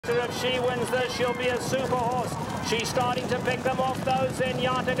If she wins this, she'll be a super horse. She's starting to pick them off, though.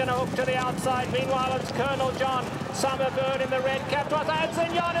 Zenyatta going to hook to the outside. Meanwhile, it's Colonel John. Summerbird in the red cap. And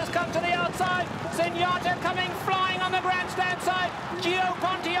Zenyatta's come to the outside. Zenyatta coming flying on the grandstand side. Gio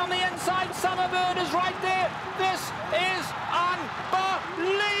Ponti on the inside. Summerbird is right there. This is unbelievable.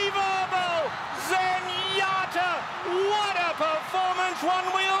 Zenyatta, what a performance. One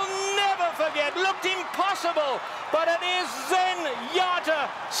we'll never forget. Looked impossible, but it is Zenyatta,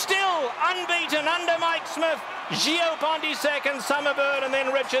 still unbeaten under Mike Smith. Gio Ponti second, Summerbird, and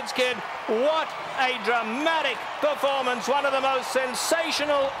then Richard's Kid. What a dramatic performance. One of the most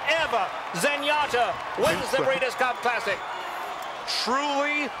sensational ever. Zenyatta wins the Breeders' Cup Classic.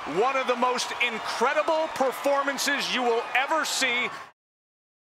 Truly one of the most incredible performances you will ever see.